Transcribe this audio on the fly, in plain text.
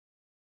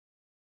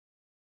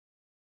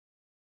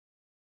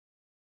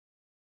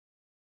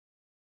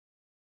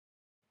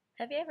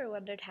Have you ever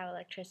wondered how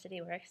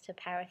electricity works to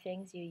power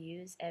things you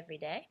use every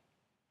day?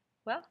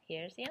 Well,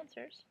 here's the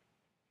answers.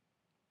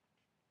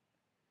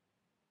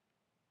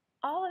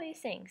 All of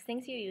these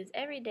things you use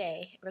every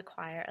day,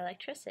 require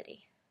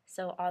electricity.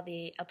 So all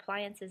the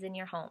appliances in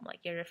your home,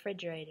 like your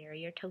refrigerator,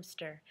 your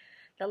toaster,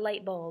 the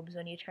light bulbs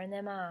when you turn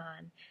them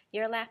on,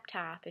 your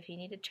laptop, if you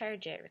need to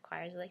charge it,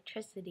 requires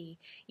electricity,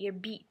 your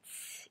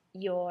beets,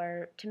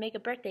 to make a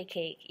birthday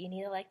cake, you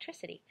need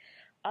electricity.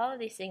 All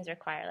of these things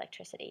require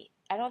electricity.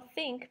 I don't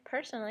think,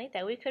 personally,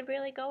 that we could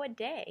really go a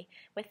day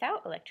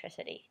without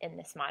electricity in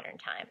this modern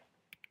time.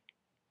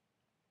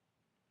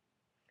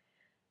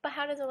 But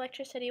how does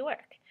electricity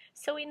work?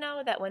 So we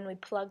know that when we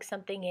plug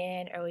something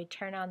in or we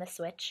turn on the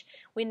switch,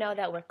 we know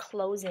that we're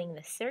closing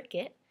the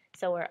circuit,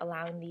 so we're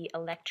allowing the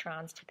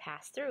electrons to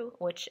pass through,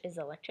 which is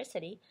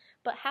electricity.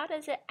 But how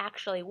does it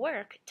actually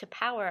work to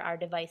power our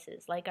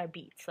devices, like our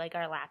beets, like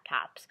our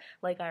laptops,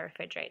 like our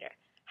refrigerator?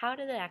 How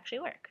does it actually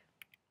work?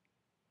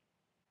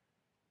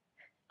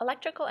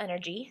 Electrical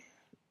energy,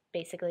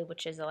 basically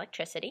which is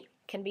electricity,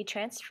 can be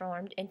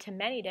transformed into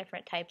many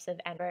different types of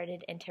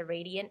converted into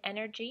radiant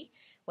energy,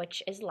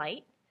 which is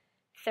light,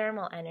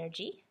 thermal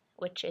energy,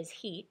 which is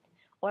heat,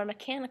 or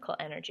mechanical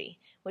energy,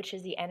 which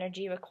is the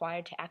energy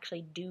required to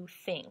actually do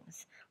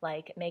things,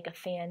 like make a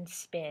fan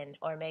spin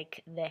or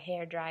make the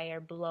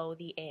hairdryer blow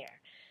the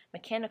air.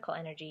 Mechanical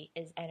energy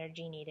is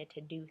energy needed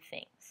to do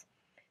things.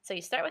 So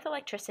you start with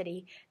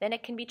electricity, then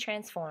it can be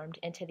transformed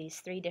into these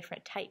three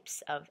different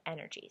types of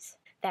energies.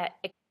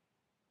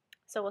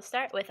 So we'll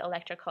start with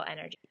electrical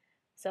energy.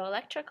 So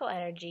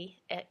electricity,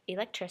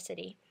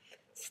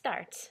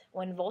 starts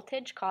when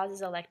voltage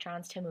causes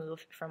electrons to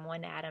move from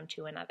one atom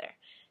to another.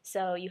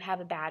 So you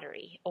have a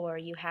battery or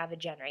you have a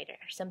generator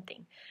or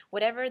something.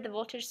 Whatever the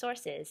voltage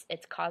source is,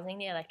 it's causing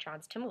the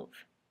electrons to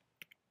move.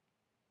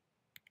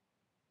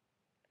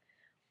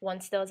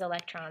 Once those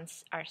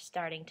electrons are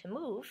starting to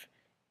move,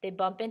 they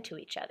bump into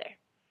each other.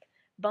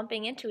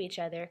 Bumping into each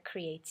other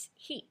creates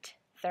heat,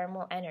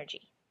 thermal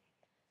energy.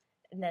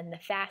 And then the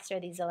faster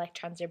these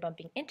electrons are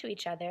bumping into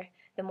each other,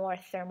 the more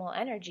thermal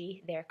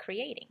energy they're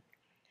creating.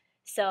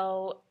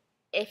 So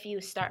if you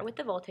start with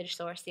the voltage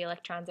source, the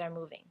electrons are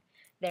moving.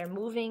 They're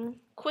moving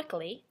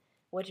quickly,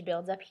 which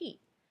builds up heat.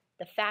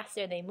 The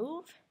faster they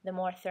move, the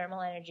more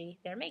thermal energy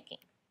they're making.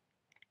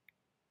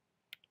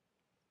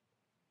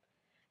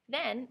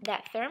 Then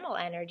that thermal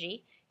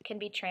energy can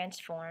be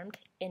transformed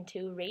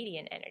into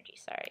radiant energy.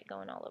 Sorry,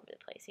 going all over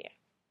the place here.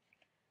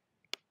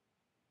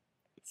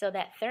 So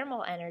that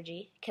thermal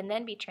energy can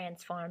then be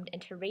transformed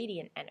into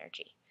radiant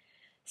energy.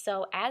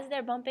 So as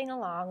they're bumping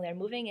along, they're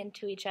moving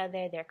into each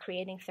other, they're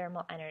creating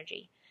thermal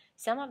energy.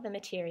 Some of the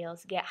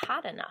materials get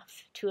hot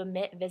enough to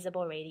emit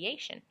visible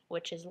radiation,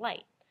 which is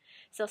light.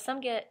 So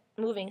some get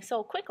moving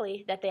so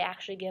quickly that they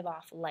actually give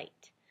off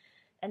light.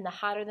 And the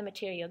hotter the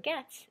material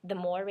gets, the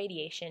more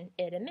radiation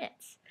it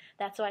emits.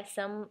 That's why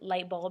some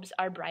light bulbs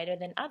are brighter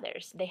than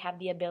others. They have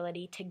the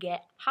ability to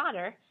get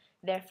hotter,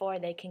 therefore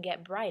they can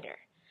get brighter.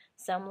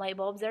 Some light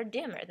bulbs are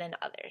dimmer than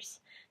others.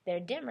 They're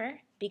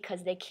dimmer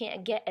because they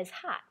can't get as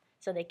hot,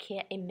 so they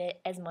can't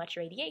emit as much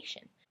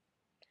radiation.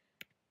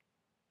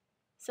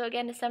 So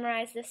again, to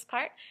summarize this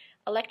part,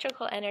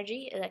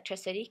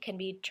 electricity, can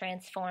be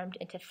transformed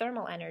into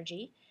thermal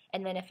energy,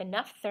 and then if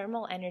enough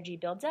thermal energy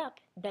builds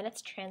up, then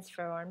it's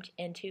transformed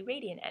into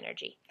radiant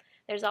energy.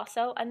 There's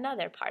also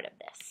another part of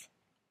this.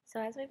 So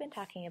as we've been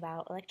talking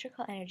about,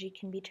 electrical energy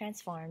can be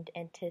transformed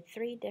into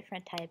three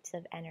different types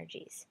of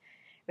energies.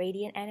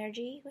 Radiant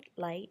energy, which is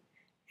light,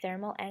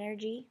 thermal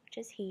energy, which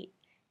is heat,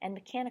 and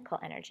mechanical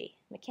energy.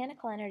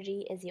 Mechanical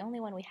energy is the only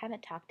one we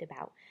haven't talked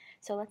about,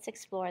 so let's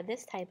explore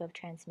this type of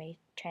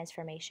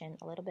transformation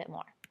a little bit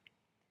more.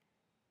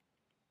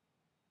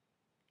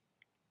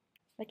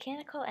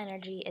 Mechanical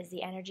energy is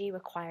the energy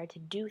required to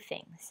do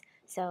things.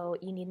 So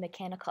you need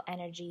mechanical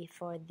energy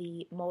for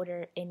the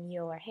motor in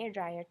your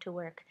hairdryer to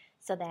work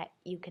so that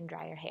you can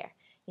dry your hair.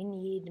 You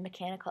need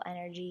mechanical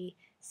energy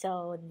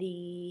so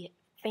the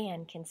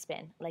fan can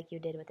spin like you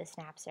did with the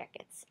snap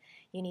circuits.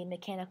 You need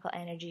mechanical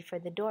energy for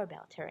the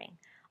doorbell to ring.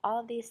 All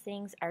of these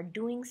things are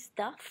doing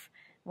stuff.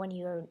 When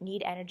you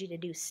need energy to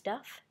do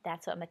stuff,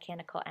 that's what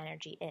mechanical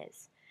energy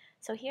is.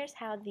 So here's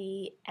how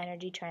the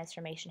energy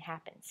transformation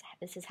happens.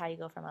 This is how you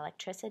go from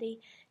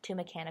electricity to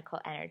mechanical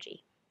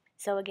energy.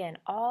 So again,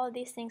 all of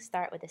these things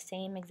start with the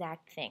same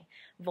exact thing,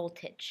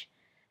 voltage.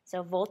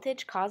 So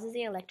voltage causes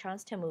the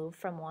electrons to move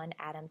from one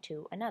atom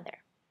to another.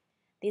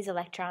 These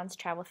electrons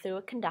travel through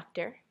a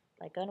conductor,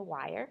 like on a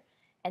wire,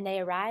 and they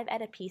arrive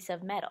at a piece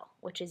of metal,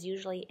 which is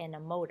usually in a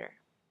motor.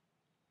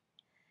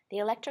 The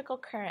electrical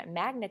current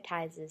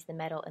magnetizes the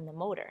metal in the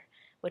motor,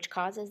 which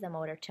causes the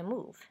motor to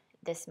move.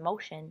 This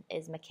motion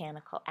is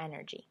mechanical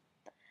energy.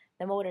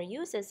 The motor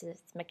uses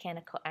this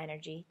mechanical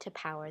energy to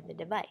power the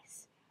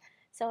device.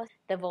 So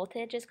the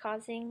voltage is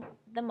causing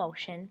the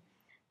motion,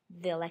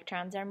 the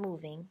electrons are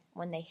moving.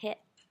 When they hit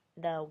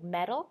the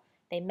metal,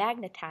 they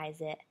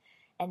magnetize it,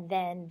 and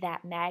then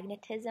that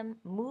magnetism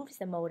moves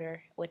the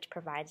motor, which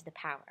provides the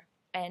power.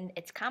 And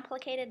it's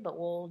complicated, but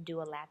we'll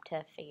do a lab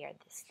to figure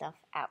this stuff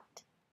out.